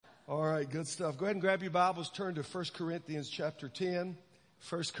All right, good stuff. Go ahead and grab your Bibles. Turn to 1 Corinthians chapter 10.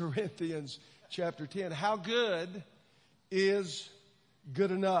 1 Corinthians chapter 10. How good is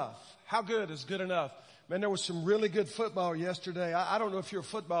good enough? How good is good enough? Man, there was some really good football yesterday. I don't know if you're a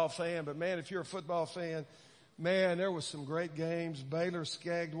football fan, but man, if you're a football fan, man, there was some great games. Baylor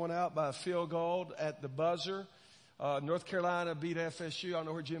skagged one out by a field goal at the buzzer. North Carolina beat FSU. I don't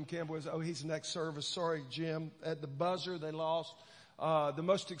know where Jim Campbell is. Oh, he's next service. Sorry, Jim. At the buzzer, they lost. The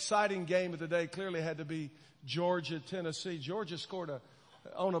most exciting game of the day clearly had to be Georgia, Tennessee. Georgia scored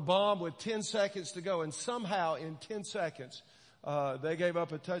on a bomb with 10 seconds to go, and somehow in 10 seconds, they gave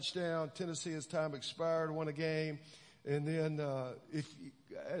up a touchdown. Tennessee, as time expired, won a game. And then,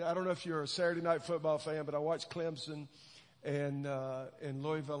 I don't know if you're a Saturday night football fan, but I watched Clemson and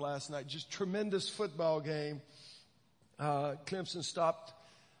Louisville last night. Just tremendous football game. Clemson stopped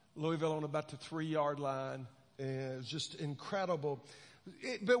Louisville on about the 3-yard line. And it was just incredible.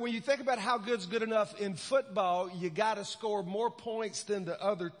 But when you think about how good's good enough in football, you got to score more points than the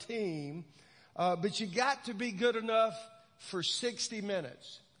other team. But you got to be good enough for 60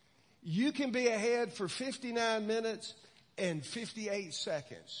 minutes. You can be ahead for 59 minutes and 58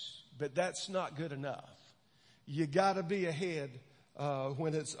 seconds, but that's not good enough. You got to be ahead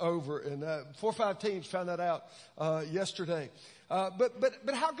when it's over. And 4 or 5 teams found that out yesterday.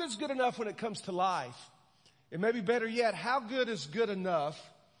 But how good's good enough when it comes to life? And maybe better yet, how good is good enough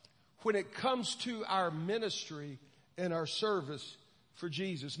when it comes to our ministry and our service for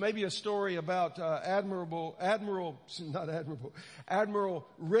Jesus? Maybe a story about Admiral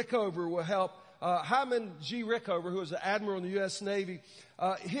Rickover will help. Hyman G. Rickover, who was an admiral in the U.S. Navy,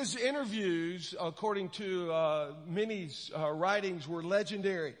 his interviews, according to many's writings, were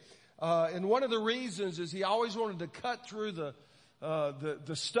legendary. And one of the reasons is he always wanted to cut through the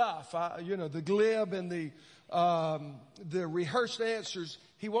stuff, the glib and the rehearsed answers.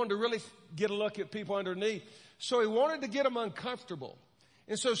 He wanted to really get a look at people underneath. So he wanted to get them uncomfortable.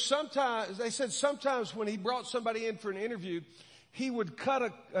 And so sometimes when he brought somebody in for an interview, he would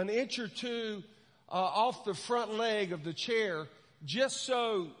cut an inch or two off the front leg of the chair just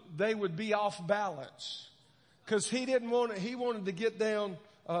so they would be off balance. Cause he wanted to get down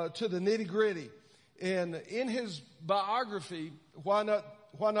to the nitty gritty. And in his biography, Why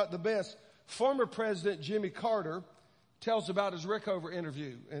Not the Best, former President Jimmy Carter tells about his Rickover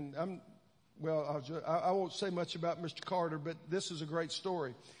interview. And I won't say much about Mr. Carter, but this is a great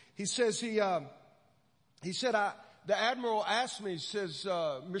story. He says the Admiral asked me, he says,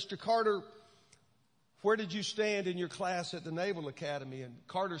 Mr. Carter, where did you stand in your class at the Naval Academy? And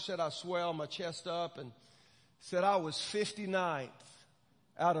Carter said, I swelled my chest up and said I was 59th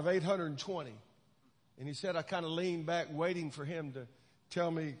out of 820. And he said, I kind of leaned back waiting for him to tell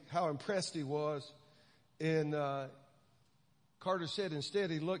me how impressed he was. And Carter said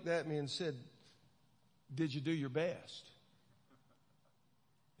instead he looked at me and said, did you do your best?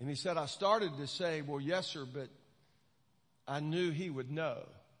 And he said, I started to say, well, yes, sir, but I knew he would know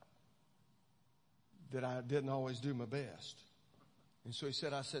that I didn't always do my best. And so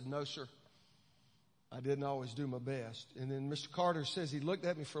I said, no, sir, I didn't always do my best. And then Mr. Carter says he looked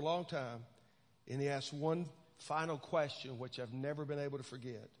at me for a long time. And he asked one final question, which I've never been able to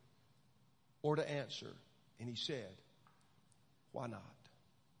forget or to answer. And he said, why not?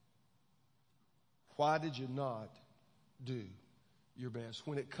 Why did you not do your best?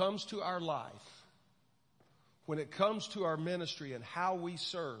 When it comes to our life, when it comes to our ministry and how we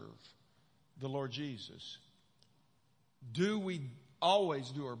serve the Lord Jesus, do we always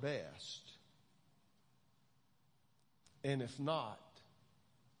do our best? And if not,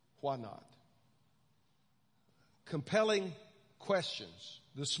 why not? Compelling questions.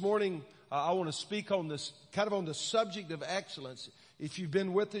 This morning, I want to speak on this, kind of on the subject of excellence. If you've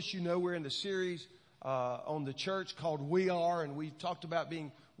been with us, you know we're in the series on the church called We Are, and we've talked about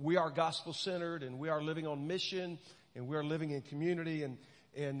we are gospel-centered, and we are living on mission, and we are living in community,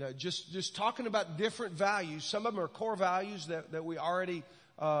 and just talking about different values. Some of them are core values that we already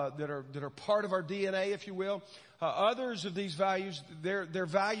that are part of our DNA, if you will. Others of these values, they're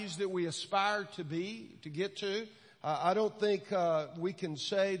values that we aspire to get to. I don't think we can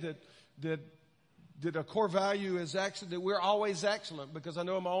say that a core value is excellent, that we're always excellent, because I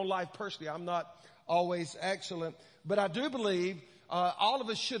know in my own life personally, I'm not always excellent. But I do believe all of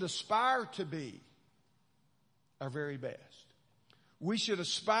us should aspire to be our very best. We should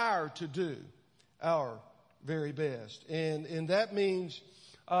aspire to do our very best. And that means,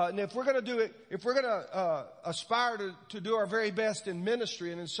 and if we're going to aspire to do our very best in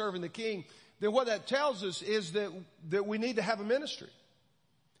ministry and in serving the King, then what that tells us is that we need to have a ministry.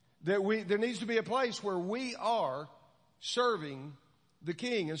 There needs to be a place where we are serving the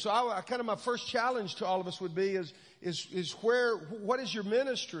King. And so I kind of, my first challenge to all of us would be is what is your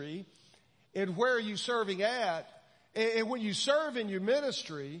ministry and where are you serving at? And when you serve in your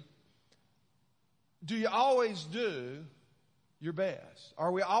ministry, do you always do your best?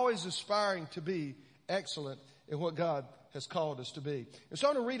 Are we always aspiring to be excellent in what God has called us to be? And so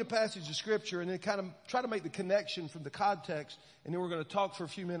I'm going to read a passage of Scripture and then kind of try to make the connection from the context, and then we're going to talk for a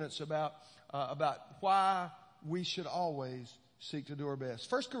few minutes about why we should always seek to do our best.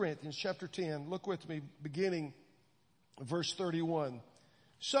 1 Corinthians chapter 10, look with me, beginning verse 31.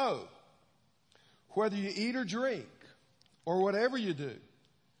 So, whether you eat or drink, or whatever you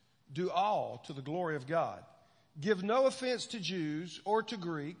do all to the glory of God. Give no offense to Jews or to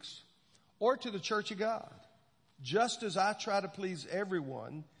Greeks or to the church of God, just as I try to please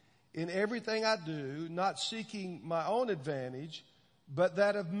everyone in everything I do, not seeking my own advantage, but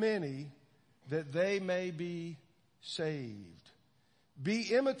that of many, that they may be saved.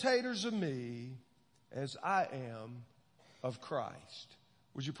 Be imitators of me as I am of Christ.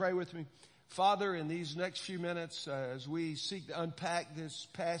 Would you pray with me? Father, in these next few minutes, as we seek to unpack this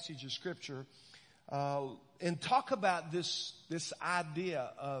passage of Scripture, and talk about this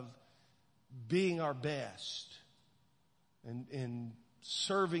idea of being our best and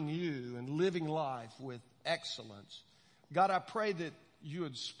serving you and living life with excellence. God, I pray that you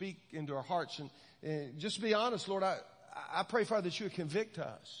would speak into our hearts. And just to be honest, Lord, I pray, Father, that you would convict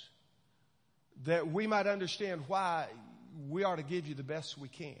us, that we might understand why we are to give you the best we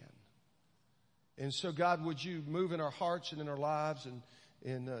can. And so, God, would you move in our hearts and in our lives,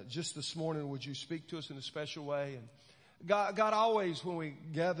 and just this morning, would you speak to us in a special way? And God, always when we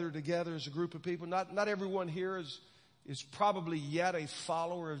gather together as a group of people, not everyone here is probably yet a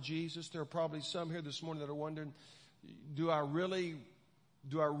follower of Jesus. There are probably some here this morning that are wondering, do I really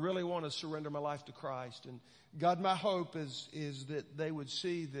want to surrender my life to Christ? And God, my hope is that they would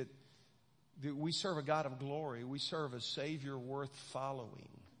see that we serve a God of glory. We serve a Savior worth following.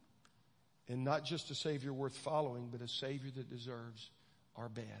 And not just a Savior worth following, but a Savior that deserves our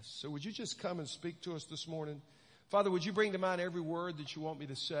best. So would you just come and speak to us this morning? Father, would you bring to mind every word that you want me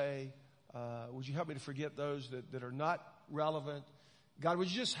to say? Would you help me to forget those that are not relevant? God, would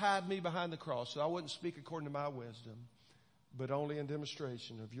you just hide me behind the cross so I wouldn't speak according to my wisdom, but only in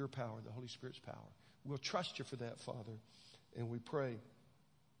demonstration of your power, the Holy Spirit's power. We'll trust you for that, Father, and we pray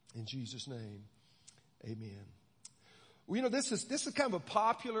in Jesus' name. Amen. Well, you know, this is kind of a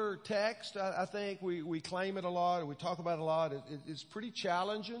popular text. I think we claim it a lot, and we talk about it a lot. It's pretty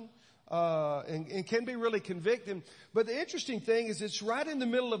challenging, and can be really convicting. But the interesting thing is it's right in the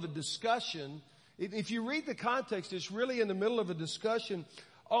middle of a discussion. If you read the context, it's really in the middle of a discussion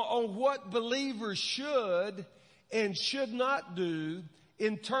on what believers should and should not do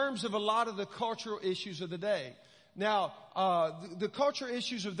in terms of a lot of the cultural issues of the day. Now, the cultural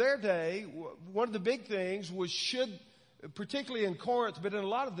issues of their day, one of the big things was particularly in Corinth, but in a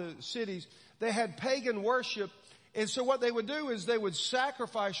lot of the cities, they had pagan worship. And so what they would do is they would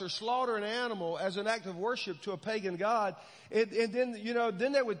sacrifice or slaughter an animal as an act of worship to a pagan god. And then,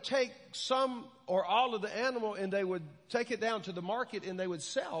 then they would take some or all of the animal and they would take it down to the market and they would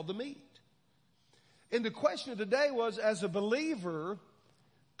sell the meat. And the question of the day was, as a believer,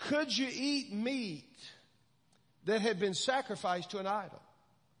 could you eat meat that had been sacrificed to an idol?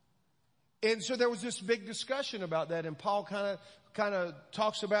 And so there was this big discussion about that, and Paul kind of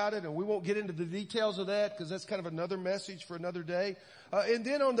talks about it, and we won't get into the details of that because that's kind of another message for another day. And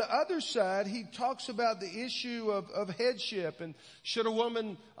then on the other side, he talks about the issue of headship, and should a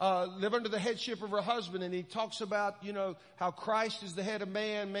woman live under the headship of her husband? And he talks about, how Christ is the head of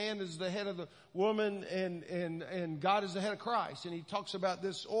man, man is the head of the woman, and God is the head of Christ. And he talks about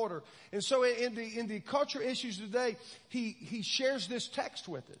this order. And so in the culture issues today, he shares this text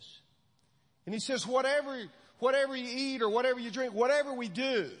with us. And he says, whatever you eat or whatever you drink, whatever we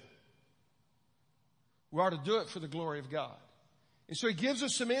do, we are to do it for the glory of God. And so he gives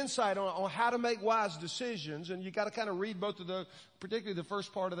us some insight on how to make wise decisions. And you got to kind of read both of those, particularly the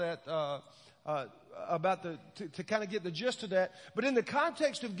first part of that, to kind of get the gist of that. But in the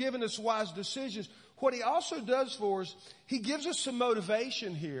context of giving us wise decisions, what he also does for us, he gives us some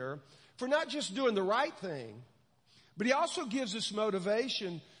motivation here for not just doing the right thing, but he also gives us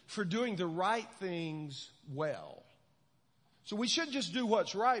motivation for doing the right things well. So we shouldn't just do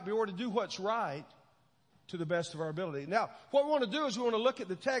what's right, but we ought to do what's right to the best of our ability. Now, what we want to do is we want to look at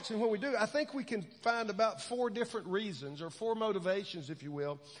the text, and when we do, I think we can find about 4 different reasons, or 4 motivations, if you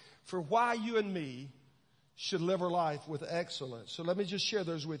will, for why you and me should live our life with excellence. So let me just share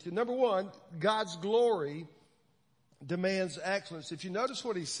those with you. Number 1, God's glory demands excellence. If you notice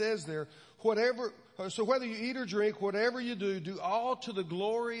what he says there, whatever so whether you eat or drink, whatever you do, do all to the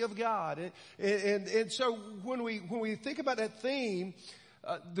glory of God. And so when we think about that theme,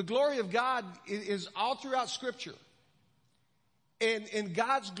 the glory of God is all throughout Scripture. And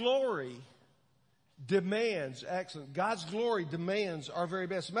God's glory demands, excellent, God's glory demands our very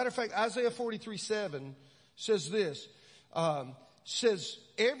best. As a matter of fact, Isaiah 43:7 says this, says,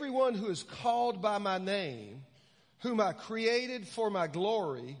 everyone who is called by my name, whom I created for my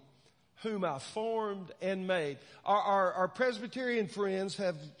glory, whom I formed and made. Our Presbyterian friends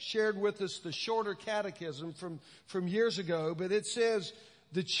have shared with us the shorter catechism from years ago, but it says,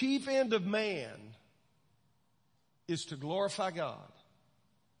 the chief end of man is to glorify God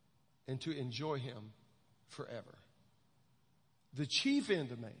and to enjoy Him forever. The chief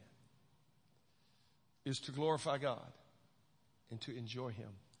end of man is to glorify God and to enjoy Him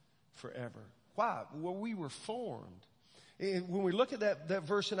forever. Why? Well, we were formed. And when we look at that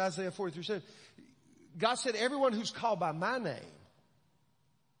verse in Isaiah 43:7, God said, everyone who's called by my name,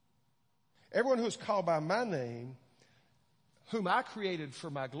 everyone who's called by my name, whom I created for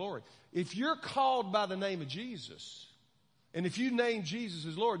my glory. If you're called by the name of Jesus, and if you name Jesus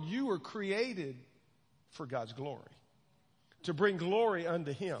as Lord, you were created for God's glory, to bring glory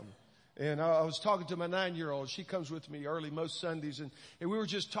unto Him. And I was talking to my 9-year-old. She comes with me early most Sundays, and we were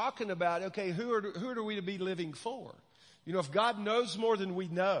just talking about, okay, who are we to be living for? You know, if God knows more than we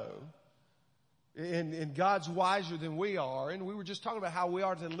know, and God's wiser than we are, and we were just talking about how we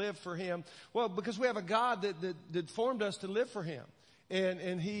are to live for Him. Well, because we have a God that formed us to live for Him.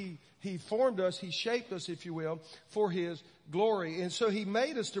 And He formed us, He shaped us, if you will, for His glory. And so He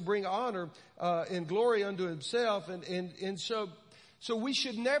made us to bring honor and glory unto Himself. And so we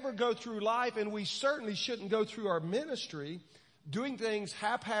should never go through life, and we certainly shouldn't go through our ministry doing things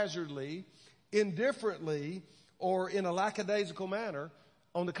haphazardly, indifferently, or in a lackadaisical manner.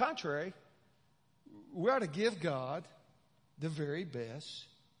 On the contrary, we are to give God the very best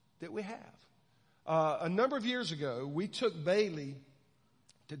that we have. A number of years ago, we took Bailey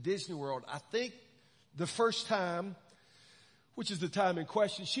to Disney World. I think the first time, which is the time in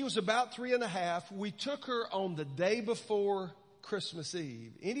question, she was about 3.5. We took her on the day before Christmas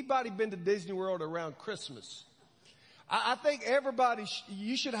Eve. Anybody been to Disney World around Christmas? I think everybody,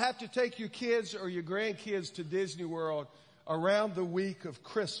 you should have to take your kids or your grandkids to Disney World around the week of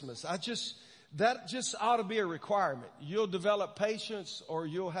Christmas. That just ought to be a requirement. You'll develop patience or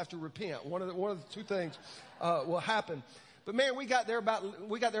you'll have to repent. One of the two things will happen. But man, we got there about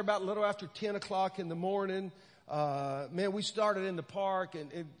a little after 10 o'clock in the morning. Man, we started in the park,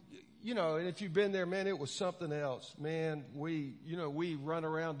 and if you've been there, man, it was something else. Man, we run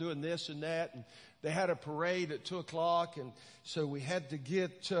around doing this and that, and they had a parade at 2 o'clock, and so we had to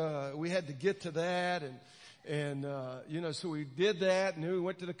get to that, and so we did that, and then we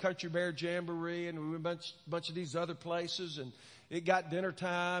went to the Country Bear Jamboree, and we went a bunch of these other places, and it got dinner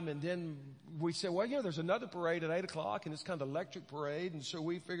time, and then we said, well, there's another parade at 8 o'clock, and it's kind of the electric parade, and so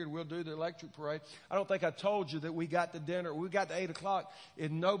we figured we'll do the electric parade. I don't think I told you that we got to dinner. We got to 8 o'clock,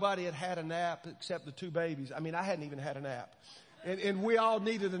 and nobody had a nap except the two babies. I mean, I hadn't even had a nap. And we all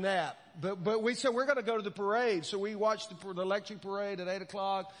needed a nap. But we said, we're going to go to the parade. So we watched the electric parade at 8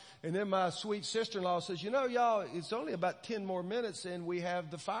 o'clock. And then my sweet sister-in-law says, y'all, it's only about 10 more minutes and we have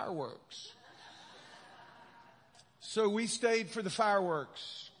the fireworks. So we stayed for the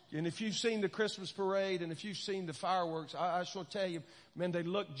fireworks. And if you've seen the Christmas parade and if you've seen the fireworks, I shall tell you, man, they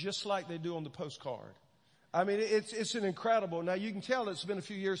look just like they do on the postcard. I mean, it's an incredible. Now you can tell it's been a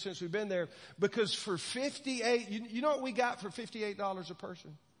few years since we've been there, because for $58, you know what we got for $58 a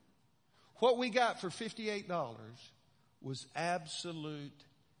person? What we got for $58 was absolute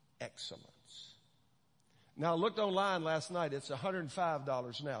excellence. Now I looked online last night. It's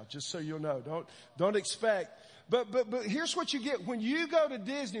 $105 now, just so you'll know. Don't expect. But here's what you get. When you go to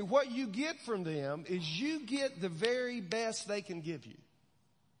Disney, what you get from them is you get the very best they can give you.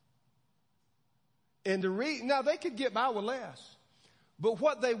 And now they could get by with less, but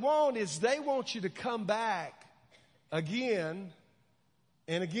what they want is they want you to come back again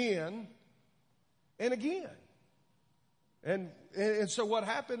and again and again. And so what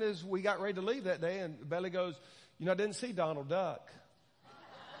happened is we got ready to leave that day, and Bailey goes, I didn't see Donald Duck.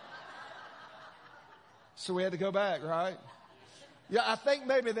 So we had to go back, right? Yeah, I think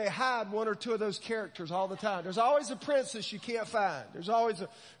maybe they hide one or two of those characters all the time. There's always a princess you can't find. There's always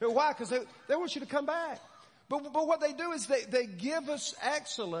why? Because they want you to come back. But what they do is they give us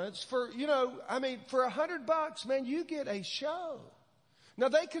excellence for, for $100, man, you get a show. Now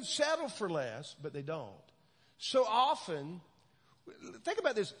they could settle for less, but they don't. So often, think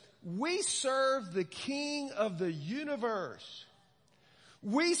about this. We serve the King of the universe.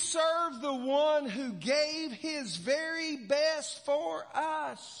 We serve the one who gave his very best for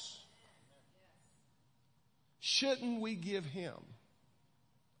us. Shouldn't we give him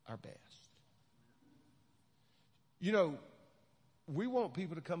our best? You know, we want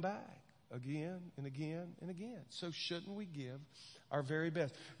people to come back again and again and again. So shouldn't we give our very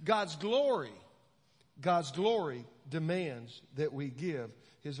best? God's glory demands that we give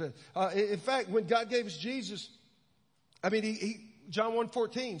his best. In fact, when God gave us Jesus, John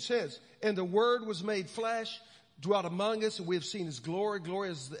 1:14 says, and the Word was made flesh, dwelt among us, and we have seen his glory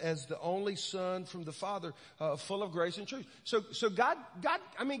as the only Son from the Father, full of grace and truth. So God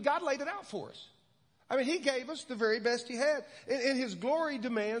laid it out for us. He gave us the very best he had. And his glory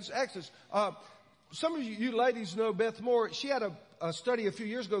demands excellence. Some of you ladies know Beth Moore. She had a study a few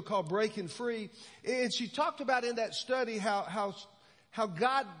years ago called Breaking Free. And she talked about in that study how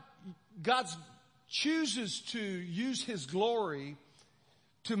God chooses to use his glory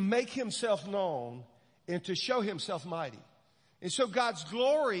to make himself known and to show himself mighty. And so God's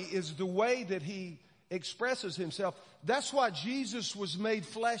glory is the way that he expresses himself. That's why Jesus was made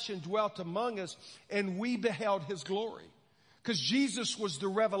flesh and dwelt among us, and we beheld his glory. Because Jesus was the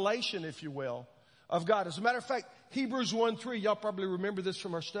revelation, if you will, of God. As a matter of fact, Hebrews 1:3, y'all probably remember this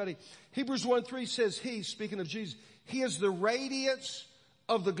from our study. Hebrews 1:3 says speaking of Jesus, he is the radiance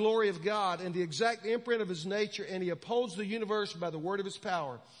of the glory of God and the exact imprint of his nature, and he upholds the universe by the word of his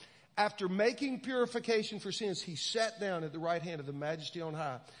power. After making purification for sins, he sat down at the right hand of the Majesty on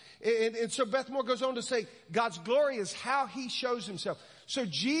high. And so Beth Moore goes on to say, God's glory is how he shows himself. So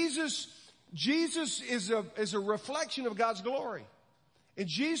Jesus is a reflection of God's glory. And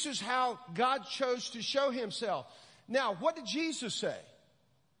Jesus is how God chose to show himself. Now, what did Jesus say?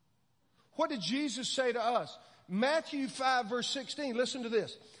 What did Jesus say to us? Matthew 5 verse 16, listen to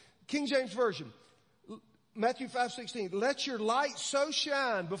this. King James Version. Matthew 5:16, let your light so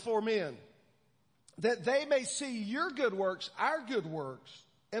shine before men that they may see your good works, our good works,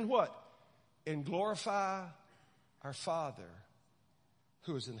 and what? And glorify our Father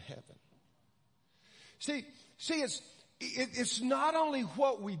who is in heaven. See, it's not only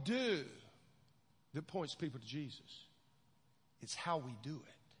what we do that points people to Jesus. It's how we do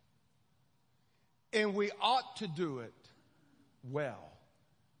it. And we ought to do it well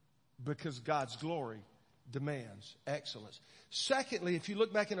because God's glory demands excellence. Secondly, if you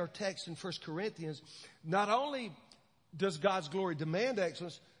look back in our text in 1 Corinthians, not only does God's glory demand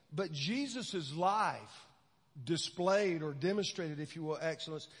excellence, but Jesus' life displayed or demonstrated, if you will,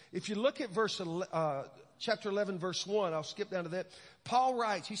 excellence. If you look at chapter 11, verse 1, I'll skip down to that. Paul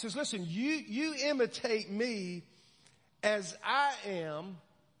writes, he says, listen, you imitate me as I am,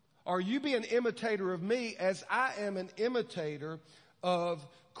 or you be an imitator of me as I am an imitator of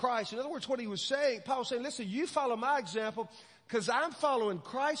Christ. In other words, what he was saying, Paul was saying, listen, you follow my example because I'm following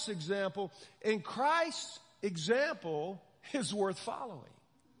Christ's example, and Christ's example is worth following.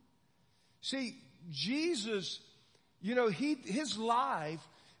 See, Jesus, his life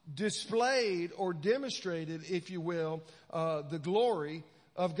displayed or demonstrated, if you will, the glory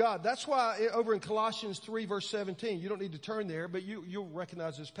of God. That's why over in Colossians 3 verse 17, you don't need to turn there, but you'll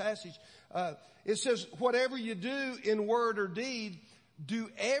recognize this passage. It says, whatever you do in word or deed,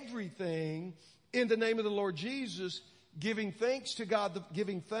 do everything in the name of the Lord Jesus, giving thanks to God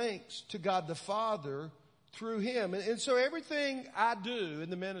the Father through him. And so everything I do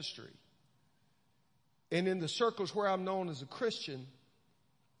in the ministry and in the circles where I'm known as a Christian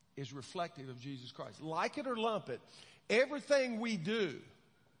is reflective of Jesus Christ. Like it or lump it, everything we do,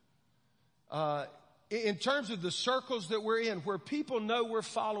 in terms of the circles that we're in, where people know we're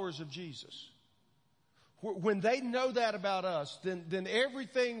followers of Jesus, when they know that about us, then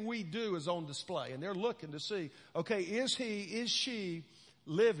everything we do is on display. And they're looking to see, okay, is she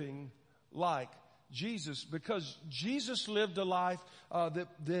living like Jesus? Because Jesus lived a life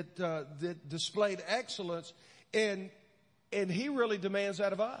that displayed excellence, and he really demands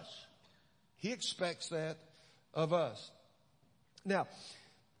that of us. He expects that of us. Now,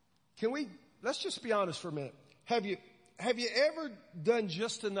 let's just be honest for a minute. Have you ever done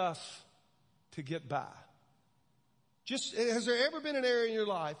just enough to get by? Has there ever been an area in your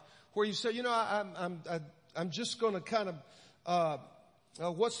life where you say, I'm just going to kind of,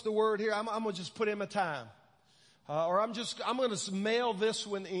 what's the word here? I'm going to just put in my time. Or I'm going to mail this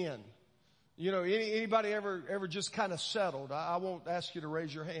one in. Anybody ever just kind of settled? I won't ask you to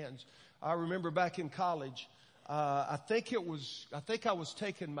raise your hands. I remember back in college, I think I was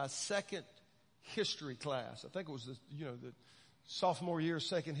taking my second history class. I think it was the sophomore year,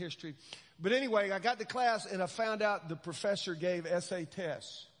 second history. But anyway, I got to class and I found out the professor gave essay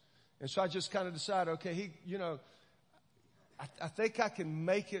tests. And so I just kind of decided, okay, I think I can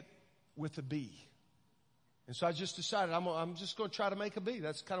make it with a B. And so I just decided I'm just going to try to make a B.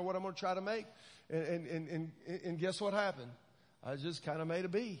 That's kind of what I'm going to try to make. And guess what happened? I just kind of made a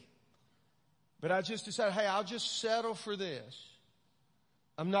B. But I just decided, hey, I'll just settle for this.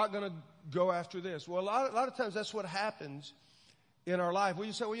 I'm not going to go after this. Well, a lot of times that's what happens in our life. We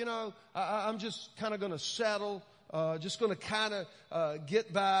just say, well, I'm just kind of going to settle, just going to kind of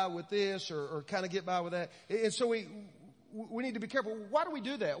get by with this or kind of get by with that. And so we need to be careful. Why do we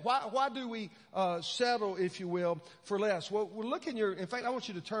do that? Why do we settle, if you will, for less? Well, we'll look in fact, I want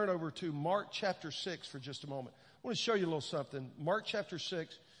you to turn over to Mark chapter 6 for just a moment. I want to show you a little something. Mark chapter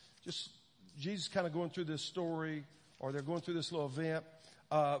 6, just Jesus kind of going through this story, or they're going through this little event.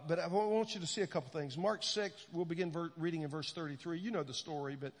 But I want you to see a couple things. Mark 6, we'll begin reading in verse 33. You know the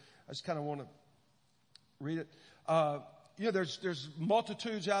story, but I just kind of want to read it. There's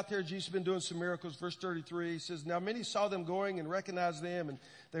multitudes out there. Jesus has been doing some miracles. Verse 33 says, now many saw them going and recognized them, and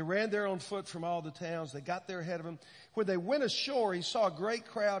they ran there on foot from all the towns. They got there ahead of him. When they went ashore, he saw a great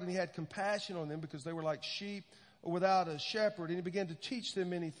crowd, and he had compassion on them because they were like sheep without a shepherd. And he began to teach them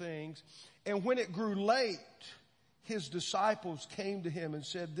many things. And when it grew late, his disciples came to him and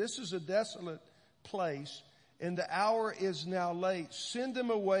said, this is a desolate place, and the hour is now late. Send them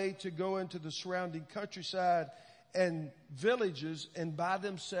away to go into the surrounding countryside and villages and buy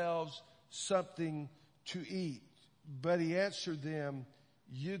themselves something to eat. But he answered them,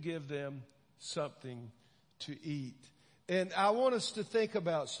 you give them something to eat. And I want us to think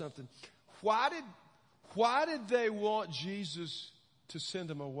about something. Why did they want Jesus to send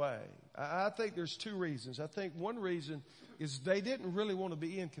them away? I think there's two reasons. I think one reason is they didn't really want to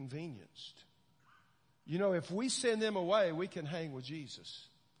be inconvenienced. If we send them away, we can hang with Jesus.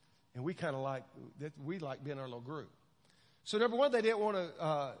 And we kind of like being our little group. So number one, they didn't want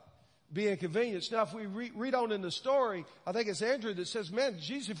to be inconvenienced. Now, if we read on in the story, I think it's Andrew that says, man,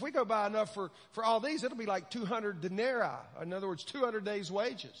 Jesus, if we go buy enough for all these, it'll be like 200 denarii. In other words, 200 days'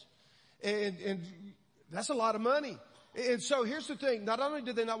 wages. And that's a lot of money. And so here's the thing. Not only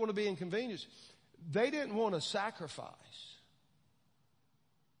did they not want to be inconvenienced, they didn't want to sacrifice.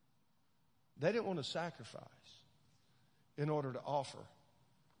 They didn't want to sacrifice in order to offer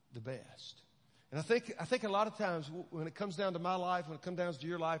the best. And I think a lot of times when it comes down to my life, when it comes down to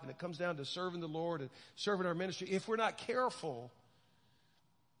your life, and it comes down to serving the Lord and serving our ministry, if we're not careful,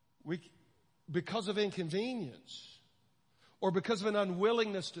 because of inconvenience or because of an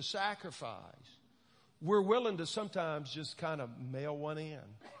unwillingness to sacrifice, we're willing to sometimes just kind of mail one in,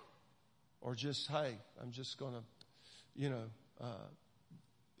 or just, hey, I'm just going to,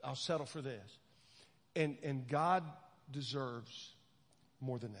 I'll settle for this. And God deserves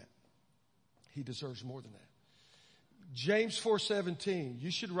more than that. He deserves more than that. James 4:17.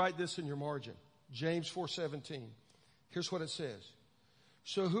 You should write this in your margin. James 4:17. Here's what it says.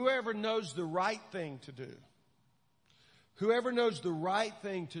 So whoever knows the right thing to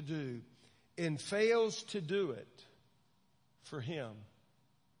do, and fails to do it, for him,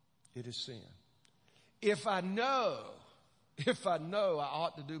 it is sin. If I know I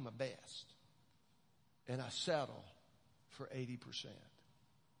ought to do my best, and I settle for 80%,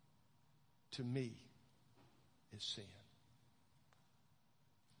 to me, is sin.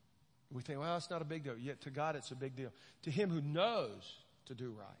 We think, well, it's not a big deal. Yet to God, it's a big deal. To him who knows to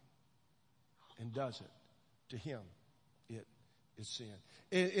do right and doesn't, to him, it is sin.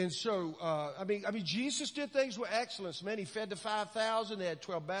 And so, Jesus did things with excellence. Man, he fed the 5,000. They had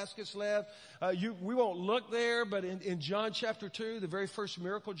 12 baskets left. We won't look there, but in John chapter 2, the very first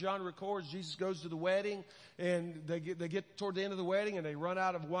miracle John records, Jesus goes to the wedding, and they get toward the end of the wedding, and they run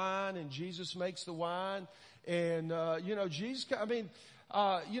out of wine, and Jesus makes the wine. And, Jesus,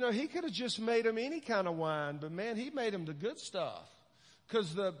 he could have just made them any kind of wine, but man, he made them the good stuff.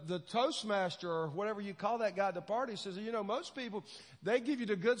 Because the Toastmaster, or whatever you call that guy at the party, says, most people, they give you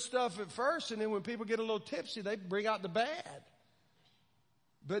the good stuff at first, and then when people get a little tipsy, they bring out the bad.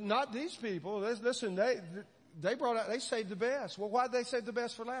 But not these people. Listen, they saved the best. Well, why did they save the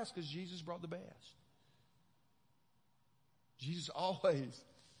best for last? Because Jesus brought the best. Jesus always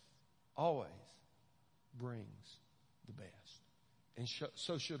brings the best. And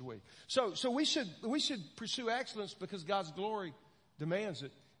so should we. So we should pursue excellence because God's glory demands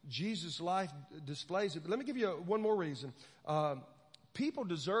it. Jesus' life displays it. But let me give you one more reason. People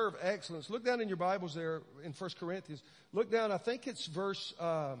deserve excellence. Look down in your Bibles there in 1 Corinthians. Look down. I think it's verse 32.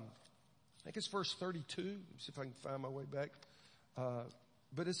 Let me see if I can find my way back.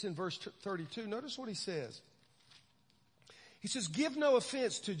 But it's in verse 32. Notice what he says. He says, give no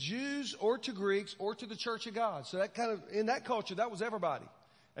offense to Jews or to Greeks or to the church of God. So that in that culture, that was everybody.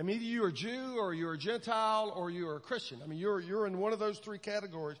 I mean, either you're a Jew or you're a Gentile or you're a Christian. I mean, you're in one of those three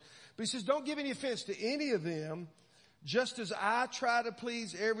categories. But he says, don't give any offense to any of them, just as I try to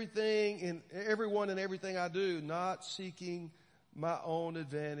please everyone in everything I do, not seeking my own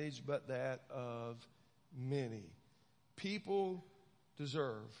advantage, but that of many. People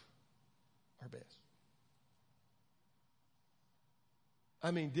deserve our best.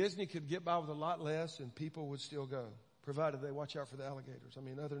 I mean, Disney could get by with a lot less and people would still go, provided they watch out for the alligators. I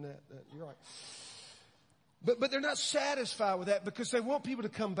mean, other than that you're right. But they're not satisfied with that because they want people to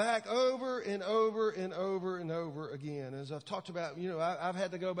come back over and over and over and over again. As I've talked about, I've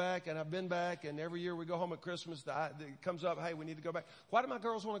had to go back and I've been back, and every year we go home at Christmas, it comes up, hey, we need to go back. Why do my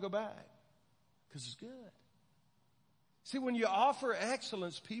girls want to go back? Because it's good. See, when you offer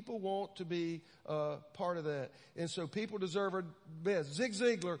excellence, people want to be part of that. And so people deserve our best. Zig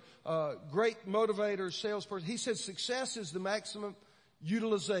Ziglar, great motivator, salesperson, he said success is the maximum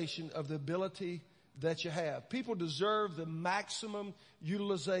utilization of the ability that you have. People deserve the maximum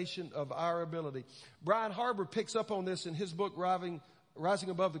utilization of our ability. Brian Harbour picks up on this in his book, Rising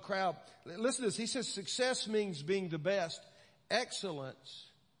Above the Crowd. Listen to this. He says success means being the best. Excellence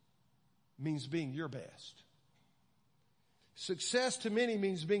means being your best. Success to many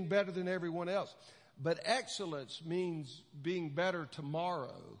means being better than everyone else. But excellence means being better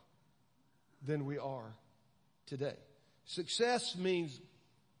tomorrow than we are today. Success means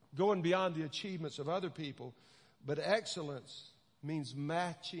going beyond the achievements of other people, but excellence means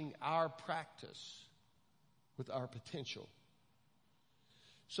matching our practice with our potential.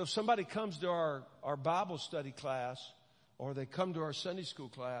 So if somebody comes to our Bible study class, or they come to our Sunday school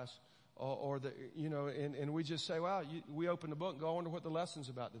class, and we just say, wow, we open the book and go, I wonder what the lesson's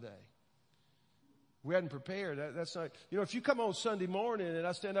about today. We hadn't prepared. That's not, if you come on Sunday morning and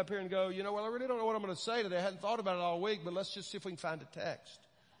I stand up here and go, well, I really don't know what I'm going to say today. I hadn't thought about it all week, but let's just see if we can find a text.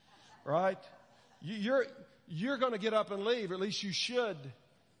 Right? You're going to get up and leave, or at least you should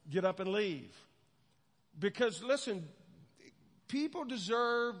get up and leave. Because listen, people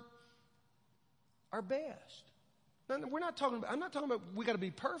deserve our best. Now, I'm not talking about we got to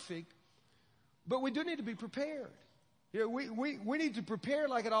be perfect, but we do need to be prepared. We need to prepare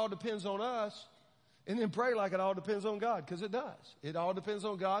like it all depends on us, and then pray like it all depends on God, because it does. It all depends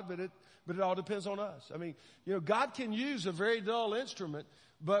on God, but it all depends on us. I mean, God can use a very dull instrument,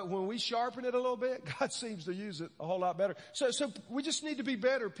 but when we sharpen it a little bit, God seems to use it a whole lot better. So we just need to be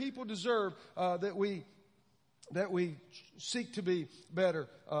better. People deserve that we seek to be better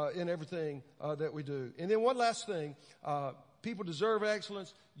in everything that we do. And then one last thing, people deserve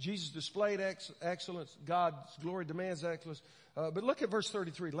excellence. Jesus displayed excellence. God's glory demands excellence. But look at verse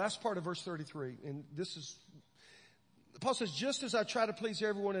 33, last part of verse 33. And this is, Paul says, just as I try to please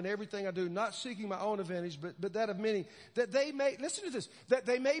everyone in everything I do, not seeking my own advantage, but that of many, that they may, listen to this, that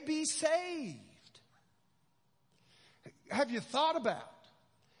they may be saved. Have we thought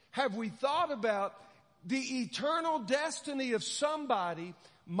about the eternal destiny of somebody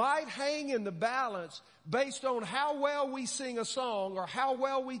might hang in the balance based on how well we sing a song, or how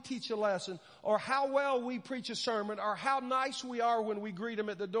well we teach a lesson, or how well we preach a sermon, or how nice we are when we greet them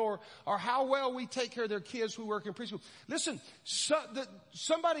at the door, or how well we take care of their kids who work in preschool. Listen,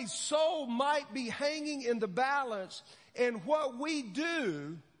 somebody's soul might be hanging in the balance, and what we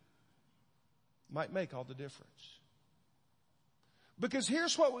do might make all the difference. Because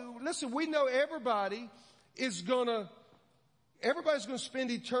here's what we know everybody's going to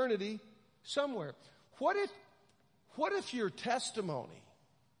spend eternity somewhere. What if your testimony,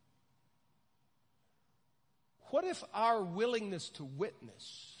 what if our willingness to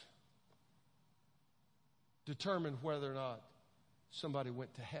witness determined whether or not somebody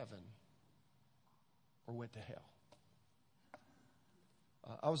went to heaven or went to hell?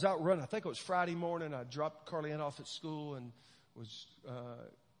 I was out running. I think it was Friday morning. I dropped Carly Ann off at school, and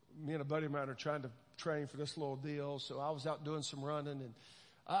me and a buddy of mine are trying to train for this little deal. So I was out doing some running, and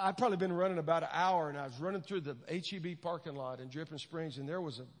I'd probably been running about an hour, and I was running through the HEB parking lot in Dripping Springs, and there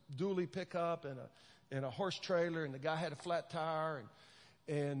was a dually pickup and a horse trailer, and the guy had a flat tire,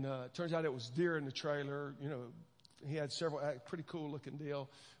 and turns out it was deer in the trailer. He had several, pretty cool looking deal.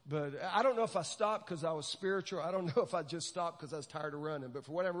 But I don't know if I stopped because I was spiritual. I don't know if I just stopped because I was tired of running. But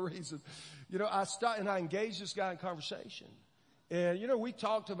for whatever reason, I stopped and I engaged this guy in conversation. And, we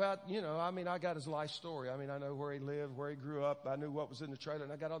talked about, I got his life story. I know where he lived, where he grew up. I knew what was in the trailer,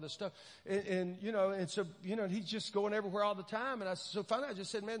 and I got all this stuff. And so, he's just going everywhere all the time. And so finally I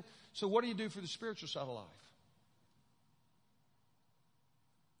just said, man, so what do you do for the spiritual side of life?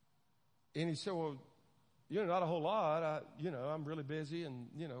 And he said, well, not a whole lot. I'm really busy, and,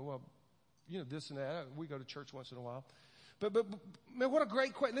 this and that. We go to church once in a while. But man, what a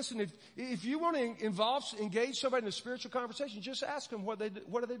great question. Listen, if you want to engage somebody in a spiritual conversation, just ask them what do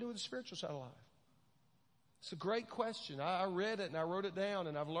they do with the spiritual side of life. It's a great question. I read it and I wrote it down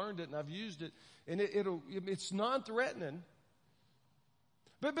and I've learned it and I've used it, and it's non-threatening.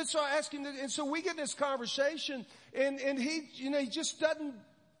 But so I ask him, and so we get this conversation, and he just doesn't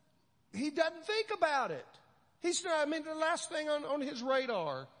think about it. He's not. I mean, the last thing on his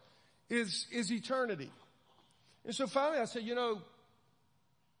radar is eternity. And so finally I said,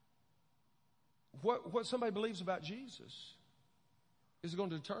 what somebody believes about Jesus is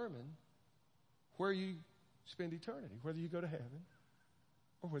going to determine where you spend eternity, whether you go to heaven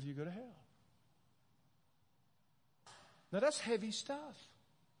or whether you go to hell. Now that's heavy stuff.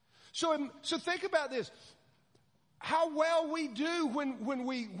 So think about this. How well we do when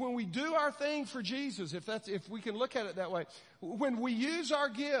we do our thing for Jesus, if we can look at it that way. When we use our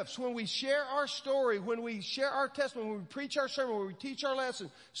gifts, when we share our story, when we share our testimony, when we preach our sermon, when we teach our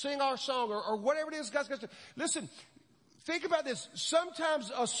lesson, sing our song, or whatever it is God's got to do. Listen, think about this.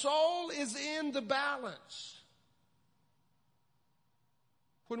 Sometimes a soul is in the balance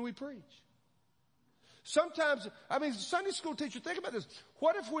when we preach. Sometimes, Sunday school teacher, think about this.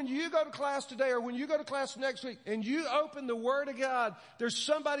 What if when you go to class today or when you go to class next week and you open the Word of God, there's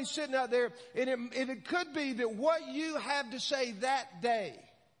somebody sitting out there, and it could be that what you have to say that day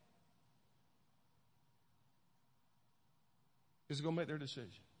is going to make their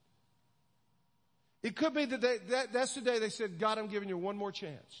decision. It could be that that's the day they said, God, I'm giving you one more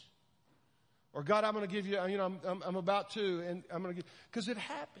chance. Or God, I'm going to give you, I'm about to, and I'm going to give, because it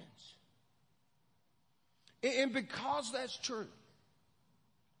happens. And because that's true,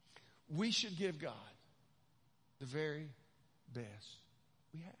 we should give God the very best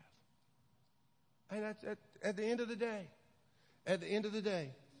we have. And at the end of the day,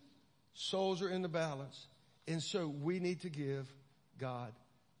 souls are in the balance. And so we need to give God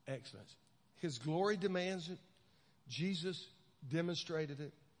excellence. His glory demands it. Jesus demonstrated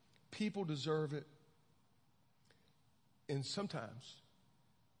it. People deserve it. And sometimes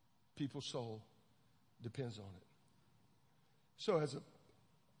people's soul depends on it. So as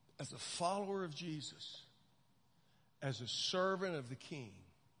a follower of Jesus, as a servant of the King,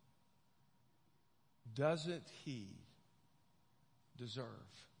 doesn't he deserve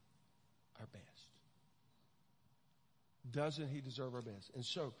our best? Doesn't he deserve our best? And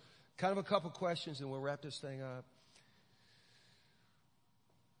so, kind of a couple questions and we'll wrap this thing up.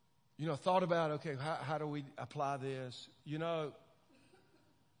 Thought about, okay, how do we apply this?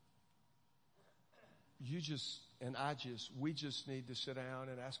 We just need to sit down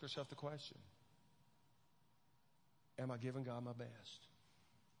and ask ourselves the question, am I giving God my best?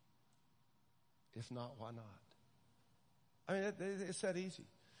 If not, why not? It's that easy.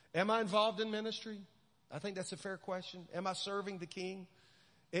 Am I involved in ministry? I think that's a fair question. Am I serving the King?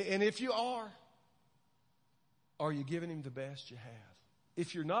 And if you are you giving him the best you have?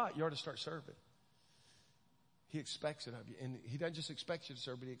 If you're not, you ought to start serving. He expects it of you. And he doesn't just expect you to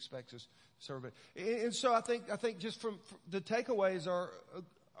serve, but he expects us to serve it. And so I think just from the takeaways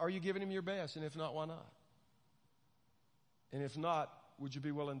are you giving him your best? And if not, why not? And if not, would you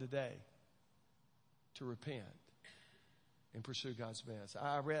be willing today to repent and pursue God's best?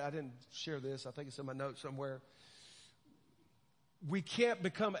 I didn't share this. I think it's in my notes somewhere. We can't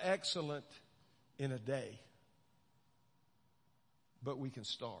become excellent in a day, but we can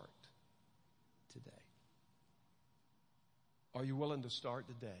start today. Are you willing to start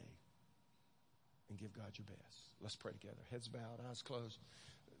today and give God your best? Let's pray together. Heads bowed, eyes closed.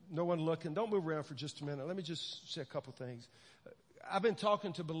 No one looking. Don't move around for just a minute. Let me just say a couple things. I've been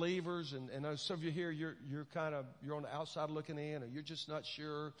talking to believers, and some of you here, you're on the outside looking in, or you're just not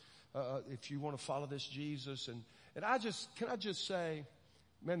sure if you want to follow this Jesus. And can I just say,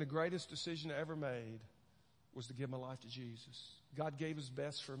 man, the greatest decision I ever made was to give my life to Jesus. God gave his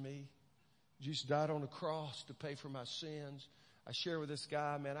best for me. Jesus died on the cross to pay for my sins. I share with this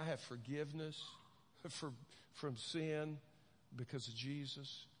guy, man, I have forgiveness from sin because of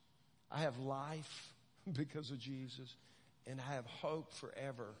Jesus. I have life because of Jesus. And I have hope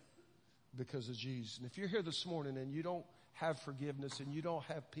forever because of Jesus. And if you're here this morning and you don't have forgiveness and you don't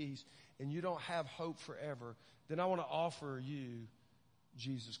have peace and you don't have hope forever, then I want to offer you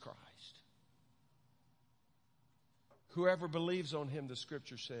Jesus Christ. Whoever believes on him, the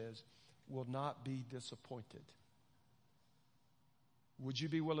scripture says, will not be disappointed. Would you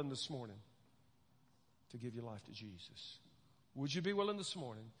be willing this morning to give your life to Jesus? Would you be willing this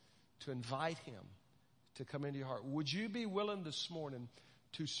morning to invite him to come into your heart? Would you be willing this morning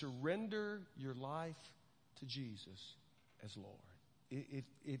to surrender your life to Jesus as Lord?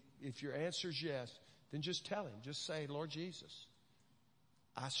 If your answer is yes, then just tell him. Just say, Lord Jesus,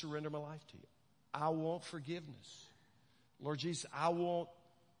 I surrender my life to you. I want forgiveness. Lord Jesus, I want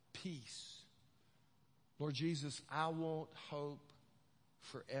peace. Lord Jesus, I want hope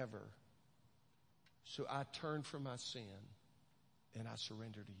forever. So I turn from my sin and I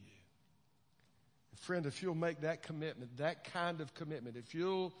surrender to you. And friend, if you'll make that commitment, that kind of commitment, if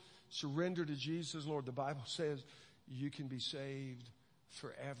you'll surrender to Jesus, Lord, the Bible says you can be saved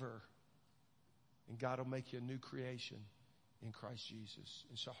forever. And God will make you a new creation in Christ Jesus.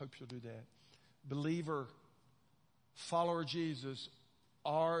 And so I hope you'll do that. Believer, follower of Jesus,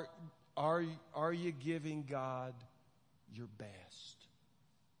 are you giving God your best?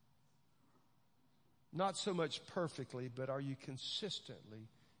 Not so much perfectly, but are you consistently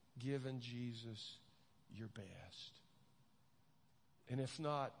giving Jesus your best? And if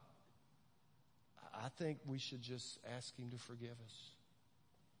not, I think we should just ask him to forgive us.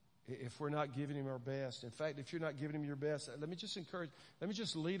 If we're not giving him our best. In fact, if you're not giving him your best, let me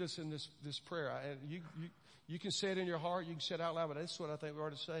just lead us in this prayer. And you can say it in your heart, you can say it out loud, but that's what I think we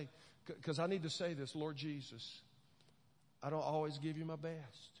ought to say. Because I need to say this, Lord Jesus, I don't always give you my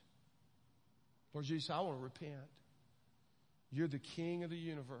best. Lord Jesus, I want to repent. You're the King of the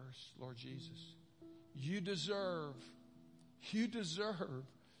universe, Lord Jesus. You deserve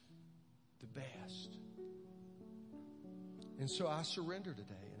the best. And so I surrender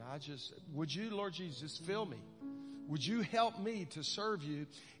today. And would you, Lord Jesus, fill me? Would you help me to serve you?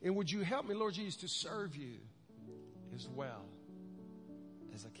 And would you help me, Lord Jesus, to serve you as well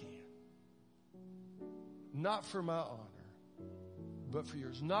as I can? Not for my honor, but for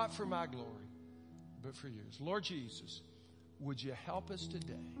yours. Not for my glory, but for yours. Lord Jesus, would you help us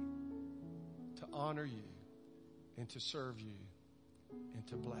today to honor you and to serve you and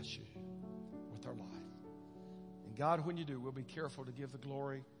to bless you with our life? And God, when you do, we'll be careful to give the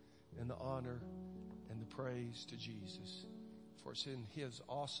glory and the honor and the praise to Jesus. For it's in his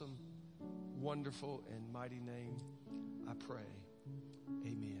awesome, wonderful, and mighty name I pray.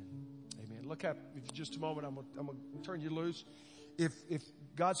 Amen. Amen. Look up, if just a moment, I'm going to turn you loose. If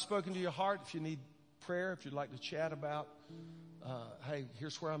God's spoken to your heart, if you need prayer, if you'd like to chat about, hey,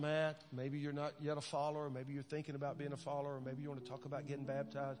 here's where I'm at. Maybe you're not yet a follower. Maybe you're thinking about being a follower. Maybe you want to talk about getting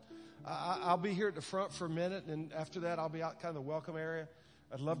baptized. I'll be here at the front for a minute, and after that, I'll be out kind of the welcome area.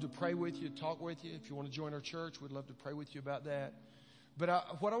 I'd love to pray with you, talk with you. If you want to join our church, we'd love to pray with you about that.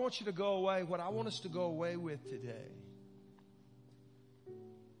 But what I want you to go away, what I want us to go away with today,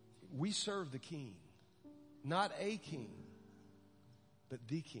 we serve the King. Not a king, but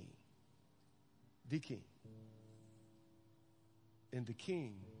the King. The King. And the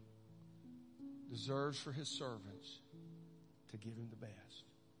King deserves for his servants to give him the best.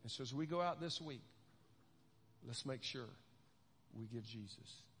 And so as we go out this week, let's make sure we give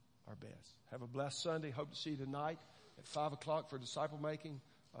Jesus our best. Have a blessed Sunday. Hope to see you tonight at 5 o'clock for disciple making.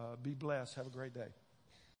 Be blessed. Have a great day.